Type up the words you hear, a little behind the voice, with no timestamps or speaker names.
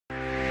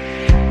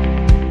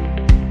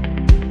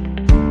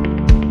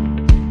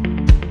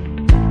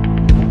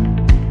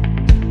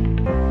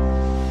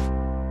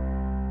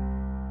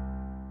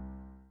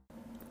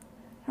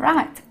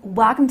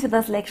Welcome to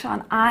this lecture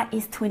on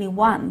IAS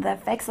 21, the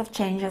effects of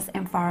changes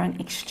in foreign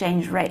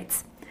exchange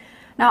rates.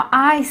 Now,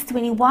 IAS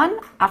 21,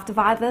 I've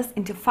divided this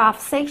into 5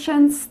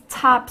 sections: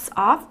 types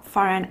of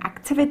foreign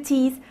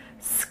activities,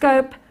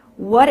 scope,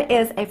 what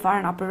is a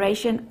foreign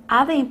operation,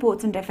 other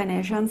important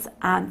definitions,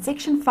 and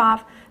section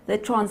 5, the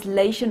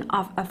translation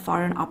of a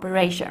foreign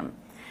operation.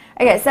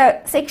 Okay,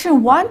 so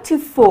section 1 to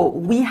 4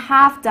 we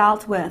have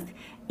dealt with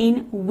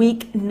in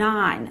week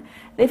 9.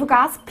 Therefore,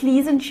 guys,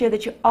 please ensure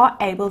that you are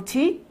able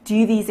to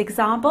do these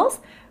examples.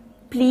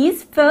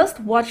 Please first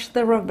watch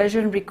the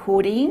revision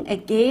recording.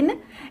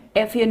 Again,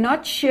 if you're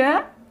not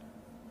sure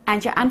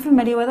and you're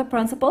unfamiliar with the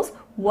principles,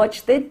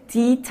 watch the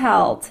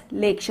detailed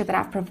lecture that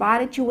I've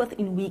provided you with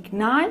in week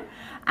 9.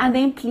 And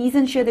then please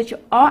ensure that you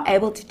are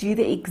able to do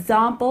the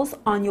examples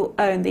on your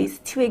own. There's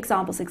 2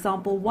 examples,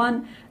 example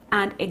 1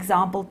 and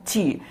example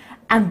 2.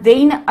 And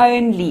then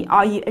only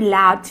are you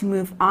allowed to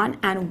move on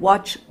and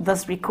watch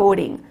this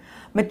recording.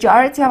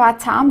 Majority of our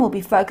time will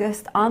be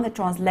focused on the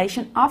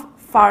translation of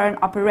foreign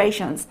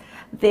operations.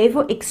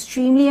 Therefore,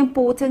 extremely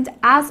important,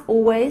 as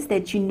always,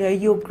 that you know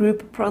your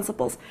group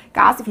principles.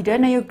 Guys, if you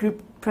don't know your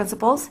group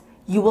principles,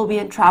 you will be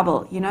in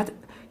trouble. You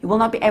will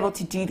not be able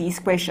to do these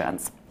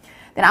questions.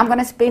 Then I'm going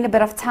to spend a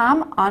bit of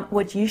time on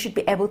what you should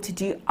be able to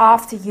do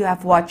after you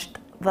have watched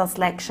this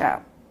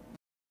lecture.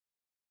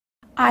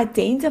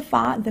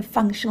 Identify the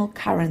functional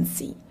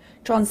currency.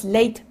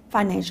 Translate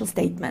financial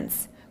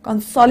statements.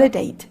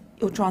 Consolidate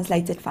your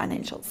translated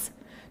financials.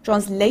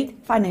 Translate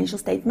financial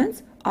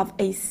statements of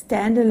a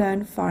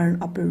standalone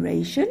foreign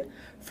operation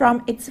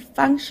from its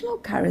functional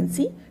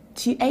currency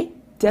to a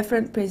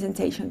different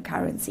presentation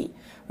currency.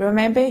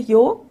 Remember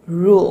your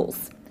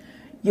rules.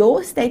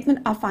 Your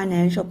statement of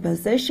financial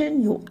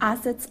position, your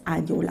assets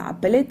and your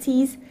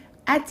liabilities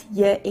at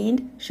year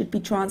end should be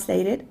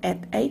translated at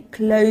a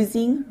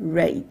closing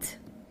rate.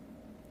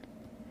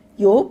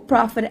 Your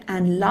profit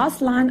and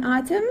loss line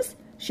items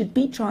should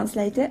be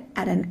translated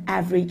at an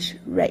average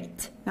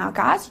rate. Now,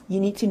 guys, you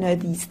need to know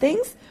these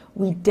things.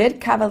 We did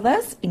cover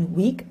this in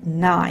week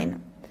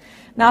 9.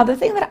 Now, the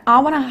thing that I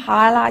want to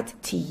highlight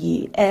to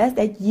you is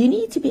that you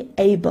need to be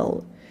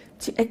able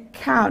to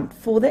account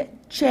for the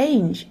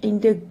change in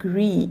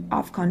degree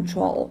of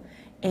control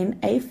in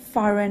a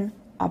foreign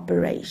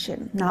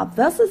operation. Now,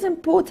 this is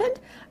important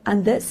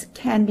and this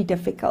can be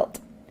difficult.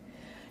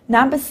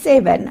 Number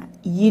 7,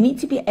 you need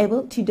to be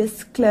able to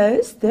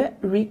disclose the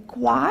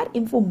required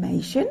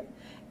information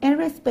in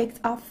respect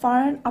of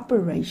foreign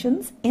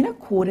operations in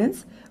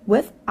accordance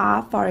with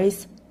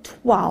IFRS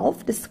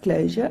 12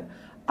 disclosure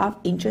of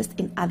interest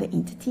in other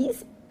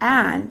entities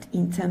and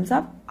in terms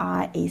of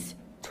IAS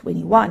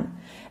 21.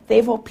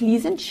 Therefore,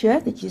 please ensure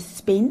that you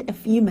spend a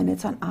few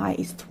minutes on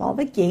IAS 12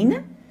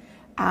 again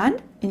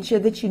and ensure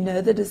that you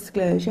know the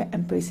disclosure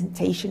and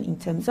presentation in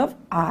terms of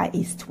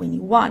IAS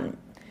 21.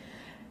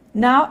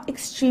 Now,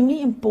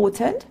 extremely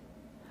important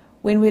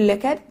when we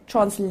look at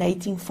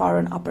translating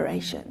foreign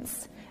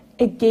operations.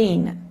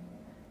 Again,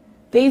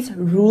 there's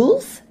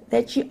rules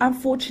that you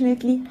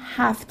unfortunately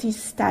have to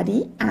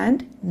study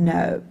and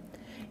know.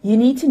 You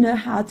need to know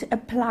how to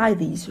apply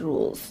these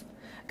rules.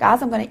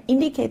 Guys, I'm going to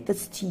indicate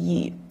this to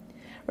you.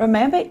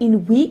 Remember,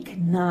 in week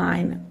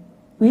 9,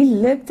 we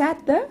looked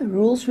at the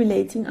rules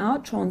relating our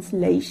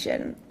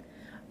translation.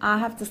 I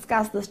have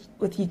discussed this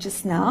with you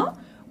just now,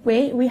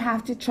 where we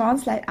have to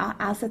translate our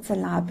assets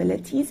and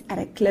liabilities at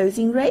a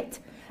closing rate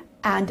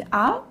and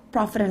our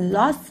profit and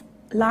loss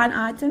line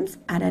items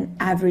at an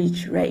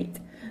average rate.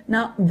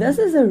 Now, this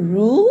is a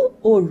rule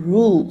or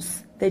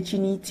rules that you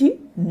need to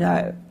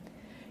know.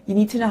 You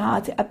need to know how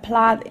to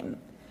apply them.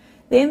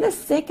 Then the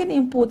second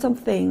important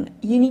thing,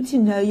 you need to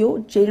know your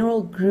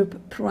general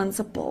group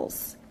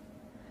principles.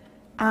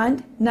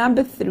 And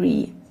number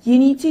 3, you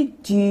need to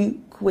do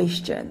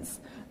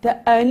questions.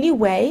 The only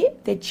way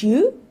that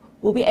you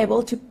will be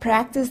able to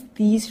practice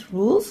these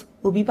rules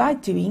will be by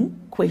doing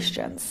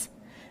questions.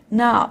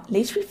 Now,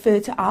 let's refer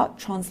to our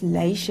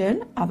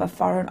translation of a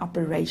foreign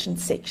operation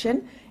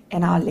section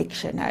in our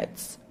lecture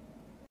notes.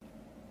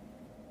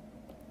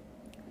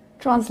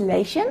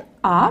 Translation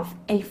of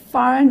a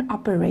foreign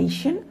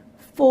operation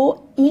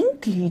for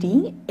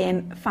including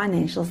in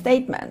financial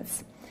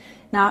statements.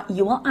 Now,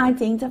 you will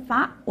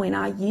identify when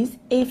I use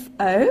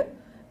FO,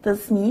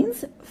 this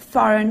means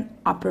foreign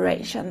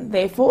operation.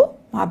 Therefore,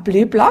 my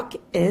blue block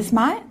is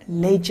my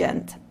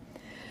legend.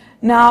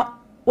 Now,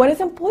 what is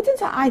important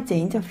to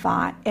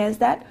identify is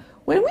that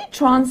when we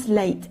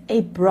translate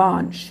a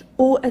branch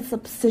or a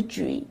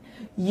subsidiary,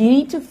 you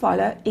need to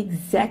follow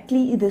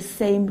exactly the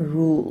same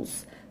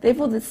rules.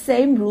 Therefore, the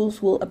same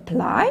rules will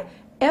apply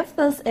if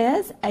this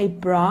is a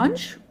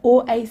branch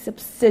or a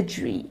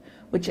subsidiary,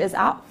 which is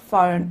our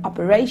foreign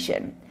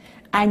operation.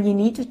 And you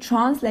need to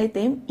translate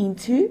them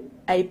into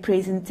a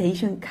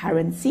presentation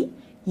currency.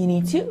 You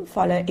need to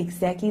follow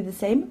exactly the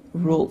same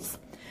rules.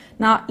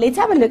 Now, let's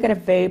have a look at a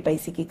very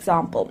basic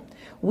example.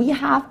 We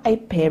have a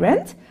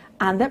parent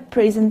and the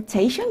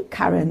presentation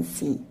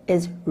currency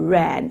is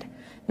Rand.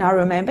 Now,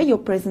 remember your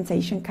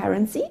presentation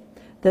currency.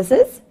 This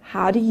is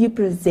how do you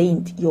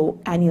present your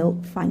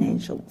annual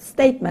financial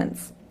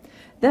statements.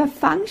 The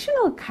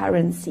functional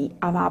currency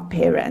of our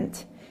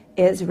parent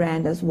is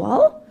rand as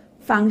well.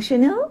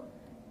 Functional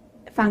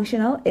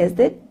is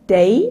the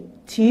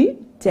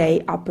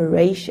day-to-day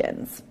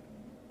operations.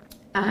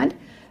 And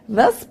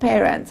this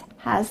parent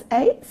has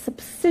a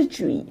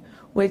subsidiary,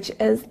 which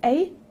is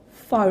a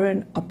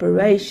foreign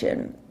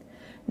operation.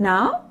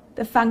 Now,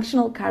 the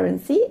functional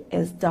currency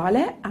is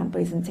dollar and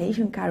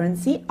presentation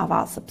currency of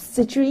our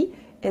subsidiary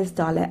is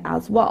dollar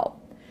as well.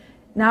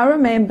 Now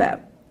remember,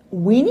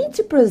 we need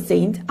to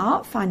present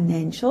our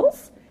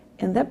financials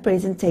in the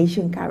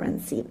presentation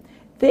currency.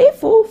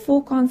 Therefore,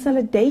 for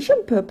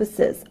consolidation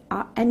purposes,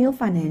 our annual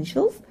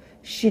financials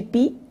should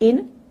be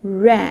in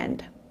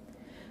rand.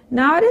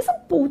 Now, it is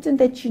important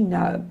that you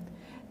know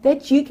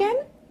that you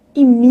can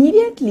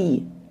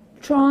immediately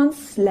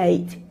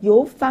translate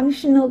your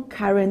functional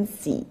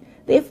currency.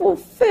 Therefore,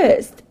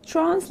 first,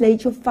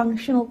 translate your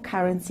functional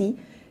currency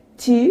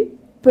to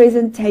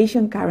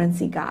presentation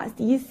currency, guys.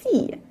 Do you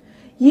see?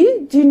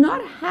 You do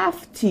not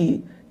have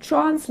to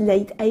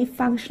translate a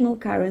functional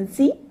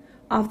currency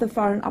of the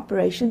foreign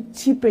operation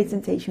to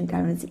presentation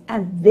currency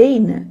and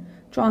then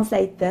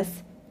translate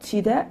this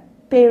to the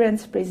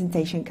parent's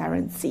presentation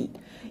currency.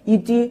 You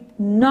do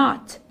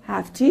not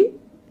have to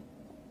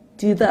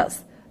do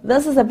this.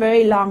 This is a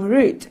very long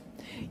route.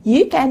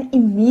 You can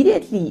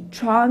immediately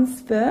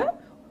transfer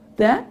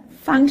the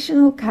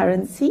functional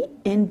currency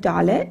in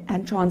dollar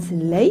and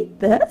translate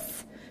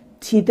this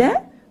to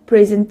the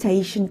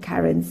presentation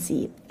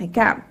currency.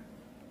 Okay.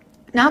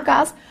 Now,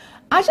 guys,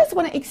 I just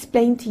want to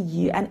explain to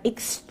you an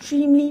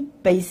extremely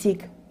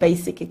basic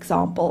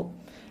example.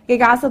 Okay,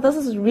 guys, so this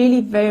is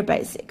really very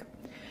basic.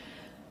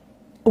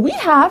 We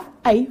have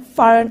a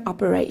foreign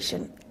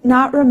operation.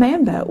 Now,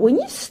 remember, when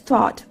you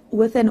start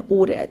with an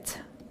audit,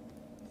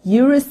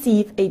 you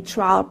receive a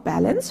trial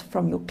balance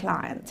from your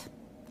client.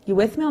 You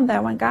with me on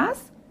that one,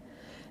 guys?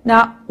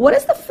 Now, what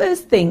is the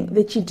first thing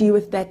that you do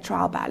with that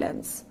trial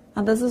balance?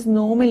 And this is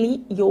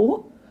normally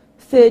your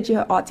third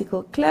year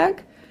article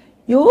clerk.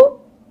 Your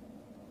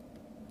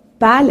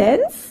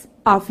balance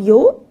of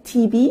your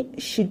TB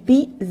should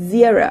be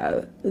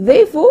 0.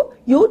 Therefore,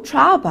 your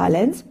trial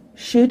balance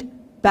should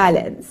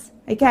balance.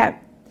 Okay.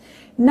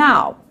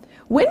 Now,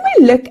 when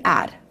we look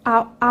at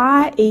our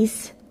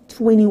IAS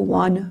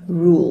 21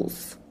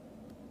 rules,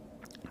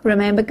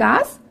 remember,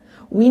 guys,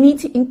 we need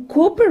to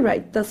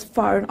incorporate this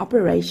foreign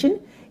operation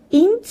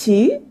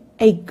into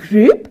a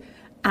group,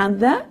 and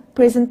the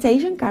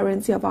presentation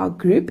currency of our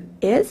group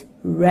is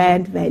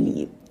rand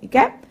value.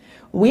 Okay,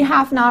 we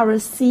have now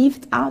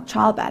received our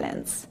trial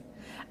balance,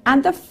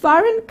 and the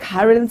foreign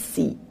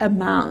currency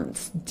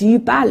amounts do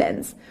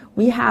balance.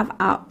 We have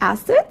our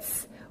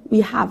assets,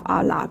 we have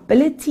our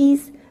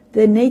liabilities,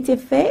 the net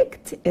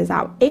effect is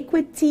our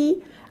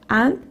equity,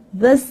 and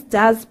this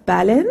does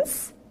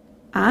balance,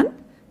 and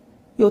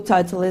your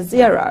total is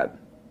 0.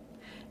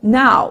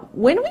 Now,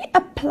 when we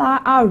apply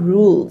our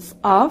rules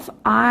of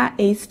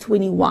IAS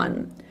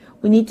 21,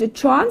 we need to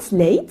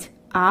translate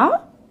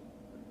our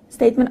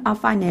statement of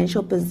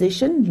financial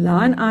position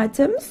line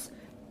items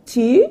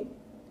to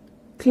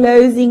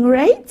closing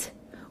rate.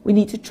 We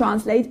need to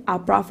translate our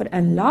profit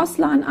and loss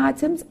line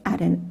items at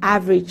an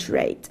average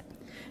rate.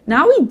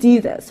 Now we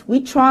do this.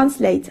 We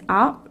translate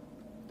our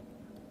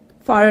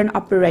foreign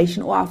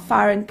operation or our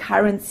foreign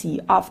currency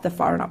of the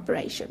foreign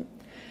operation.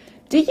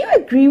 Do you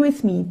agree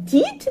with me?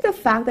 Due to the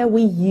fact that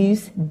we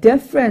use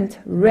different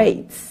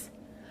rates,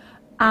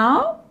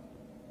 our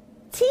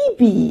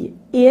TB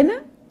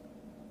in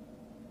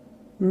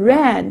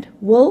rand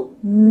will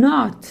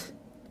not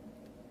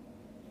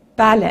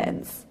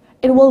balance.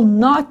 It will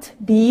not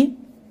be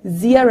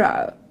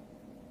 0.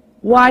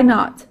 Why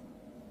not?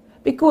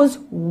 Because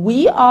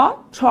we are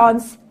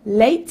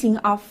translating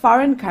our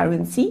foreign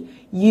currency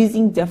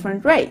using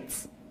different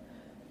rates.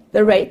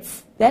 The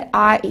rates that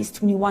IAS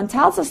 21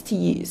 tells us to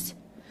use.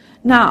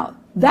 Now,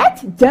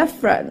 that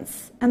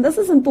difference, and this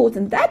is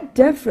important, that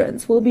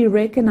difference will be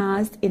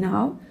recognized in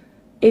our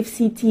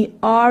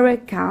FCTR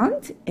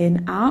account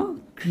in our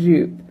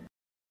group.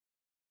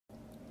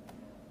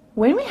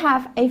 When we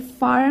have a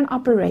foreign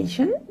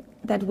operation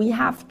that we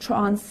have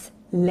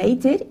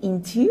translated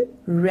into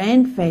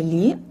rand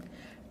value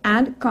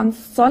and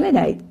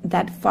consolidate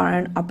that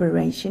foreign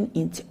operation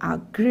into our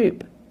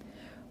group,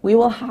 we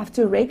will have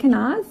to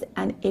recognize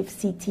an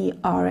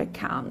FCTR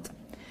account.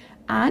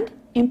 And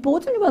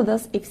important with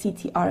this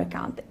FCTR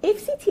account, the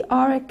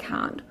FCTR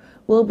account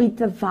will be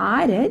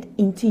divided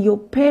into your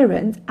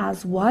parent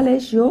as well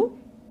as your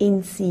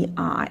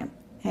NCI.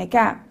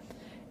 Okay,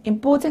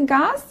 important,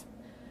 guys.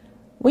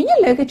 When you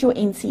look at your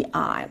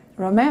NCI,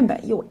 remember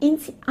your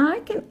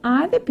NCI can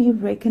either be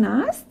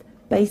recognized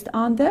based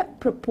on the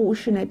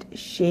proportionate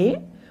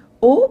share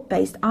or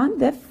based on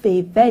the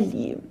fair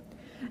value.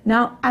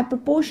 Now, at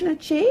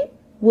proportionate share,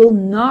 will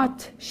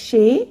not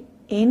share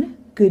in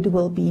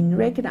goodwill being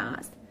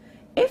recognized.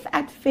 If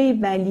at fair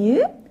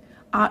value,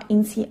 our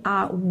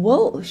NCI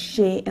will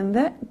share in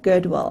the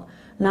goodwill.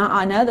 Now,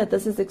 I know that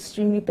this is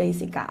extremely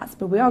basic, guys,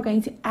 but we are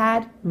going to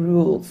add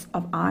rules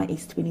of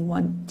IAS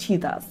 21 to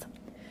this.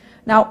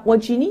 Now,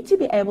 what you need to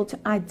be able to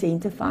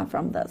identify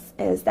from this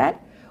is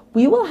that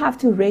we will have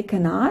to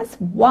recognize,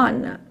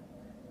 one,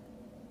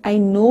 a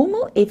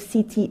normal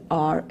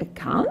FCTR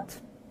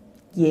account,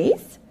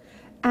 yes,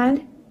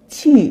 and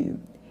two,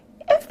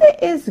 if there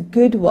is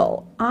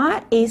goodwill,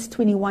 IAS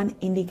 21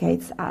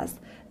 indicates us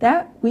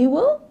that we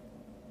will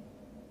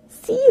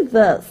see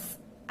this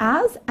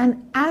as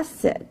an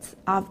asset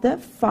of the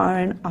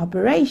foreign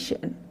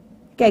operation.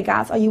 Okay,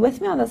 guys, are you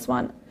with me on this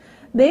one?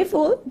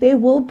 Therefore, there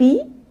will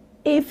be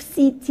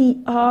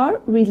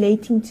FCTR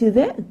relating to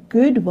the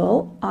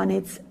goodwill on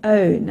its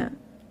own.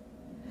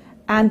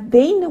 And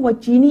then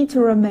what you need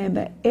to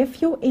remember,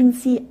 if your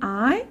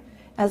NCI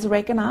is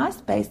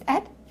recognized based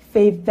at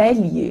fair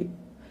value,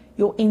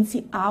 your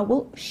NCI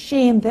will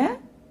share the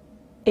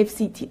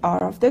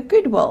FCTR of the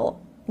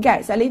goodwill.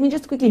 Okay, so let me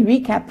just quickly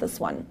recap this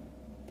one.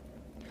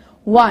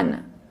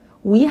 One,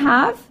 we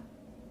have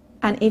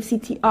an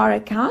FCTR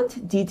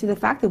account due to the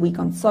fact that we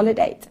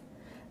consolidate.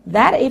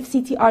 That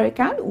FCTR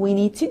account we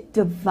need to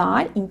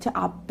divide into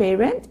our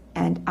parent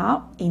and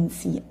our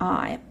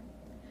NCI.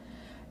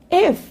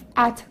 If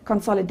at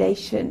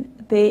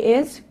consolidation there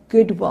is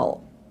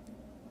goodwill,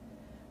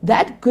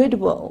 that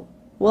goodwill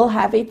will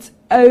have its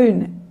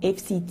own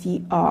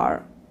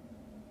FCTR.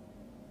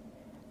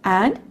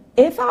 And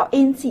if our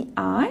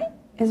NCI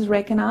is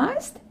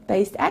recognized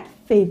based at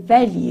fair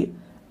value,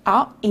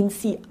 our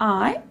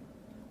NCI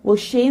will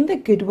share in the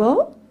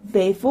goodwill,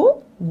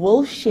 therefore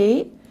will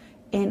share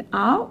in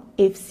our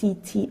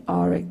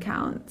FCTR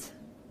account.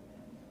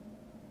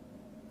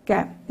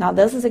 Okay, now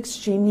this is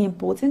extremely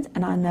important,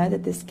 and I know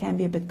that this can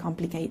be a bit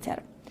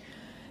complicated.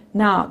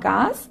 Now,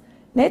 guys,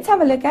 let's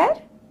have a look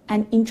at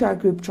an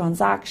intra-group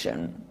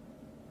transaction.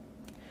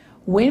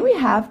 When we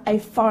have a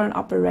foreign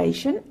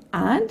operation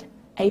and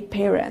a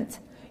parent,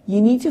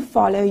 you need to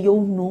follow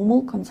your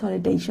normal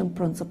consolidation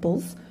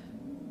principles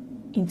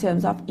in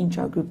terms of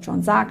intra-group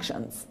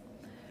transactions.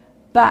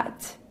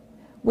 But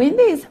when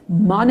there's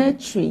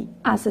monetary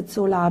assets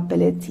or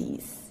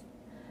liabilities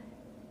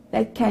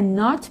that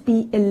cannot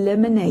be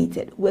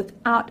eliminated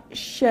without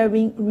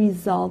showing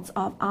results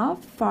of our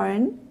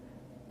foreign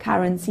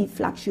currency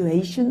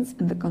fluctuations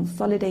in the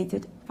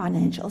consolidated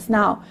financials.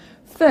 Now,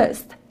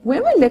 first,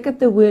 when we look at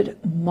the word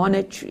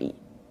monetary,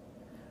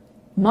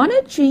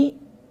 monetary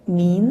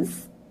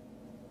means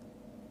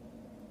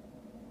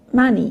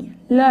money,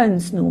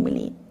 loans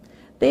normally.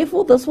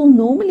 Therefore, this will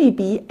normally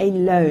be a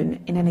loan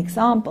in an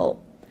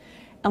example.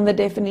 In the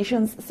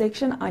definitions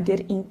section, I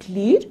did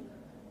include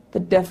the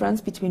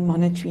difference between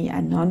monetary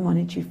and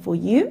non-monetary for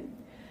you.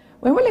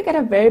 When we look at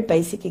a very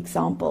basic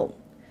example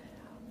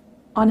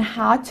on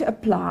how to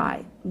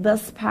apply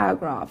this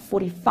paragraph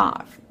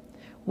 45,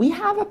 we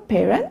have a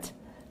parent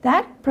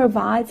that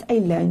provides a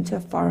loan to a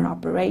foreign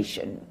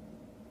operation.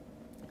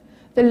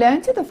 The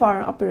loan to the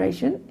foreign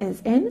operation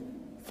is in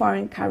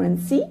foreign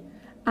currency,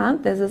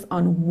 and this is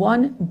on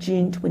 1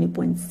 June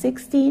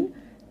 2016,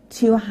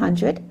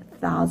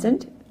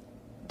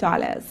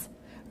 $200,000,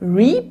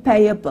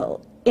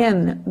 repayable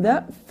in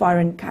the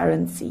foreign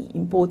currency.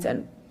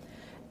 Important.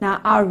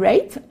 Now, our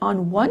rate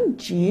on 1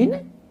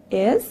 June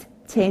is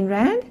 10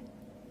 Rand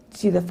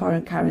to the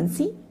foreign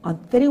currency. On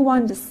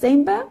 31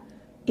 December,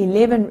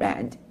 11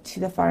 Rand to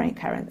the foreign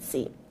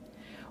currency.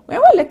 When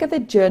we look at the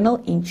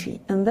journal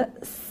entry in the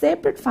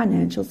separate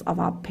financials of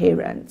our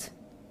parent,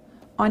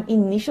 on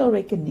initial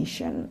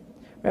recognition,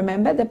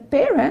 remember the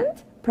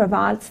parent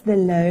provides the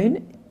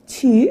loan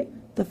to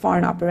the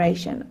foreign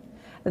operation.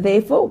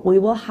 Therefore, we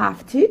will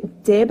have to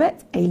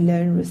debit a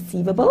loan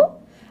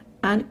receivable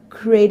and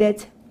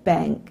credit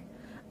bank.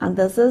 And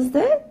this is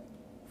the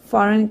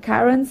foreign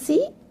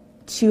currency,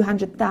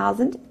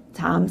 200,000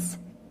 times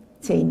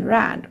 10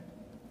 Rand.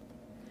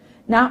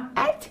 Now,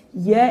 at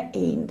year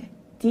end,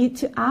 due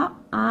to our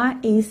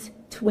IAS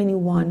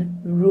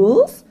 21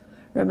 rules,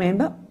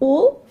 remember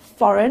all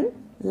foreign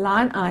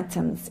line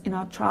items in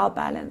our trial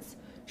balance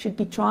should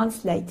be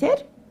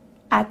translated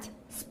at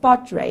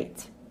spot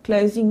rate,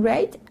 closing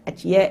rate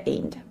at year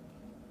end.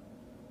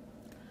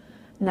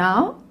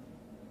 Now,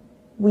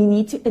 we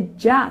need to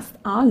adjust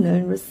our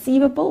loan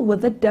receivable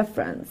with the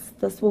difference.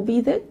 This will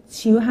be the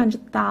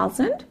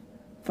 200,000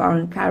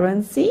 foreign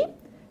currency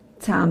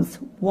times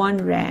 1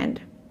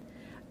 Rand.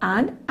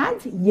 And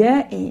at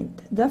year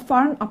end, the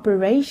foreign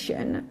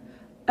operation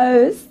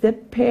owes the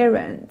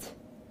parent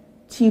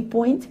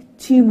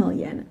 2.2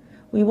 million.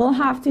 We will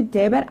have to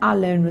debit our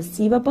loan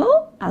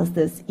receivable as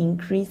this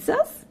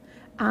increases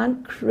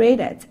and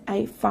credit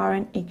a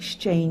foreign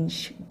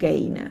exchange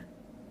gain.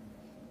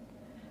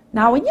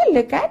 Now, when you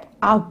look at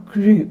our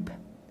group,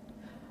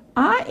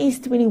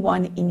 IAS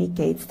 21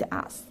 indicates to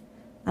us,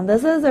 and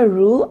this is a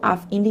rule,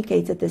 I've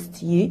indicated this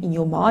to you in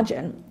your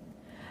margin,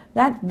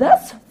 that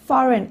this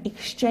foreign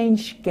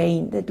exchange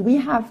gain that we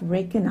have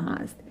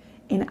recognized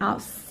in our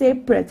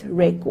separate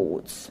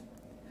records,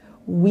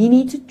 we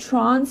need to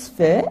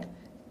transfer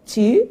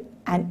to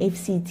an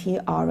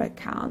FCTR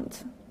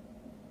account.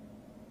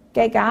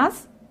 Okay,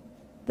 guys,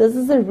 this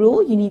is a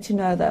rule, you need to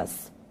know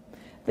this.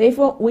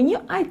 Therefore, when you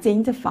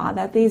identify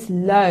that there's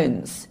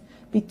loans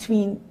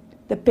between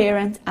the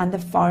parent and the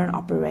foreign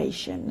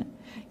operation.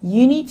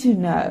 You need to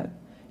know,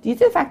 due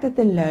to the fact that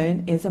the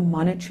loan is a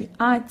monetary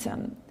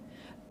item,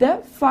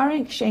 the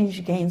foreign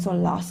exchange gains or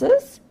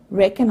losses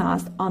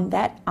recognized on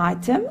that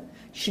item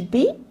should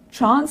be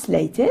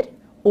translated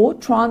or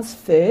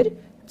transferred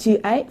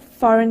to a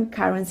foreign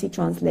currency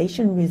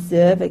translation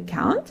reserve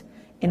account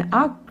in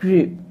our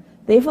group.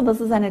 Therefore,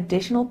 this is an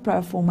additional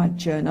pro forma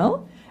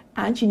journal,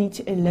 and you need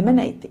to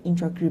eliminate the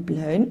intra-group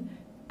loan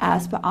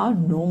as per our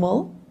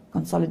normal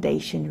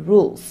consolidation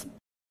rules.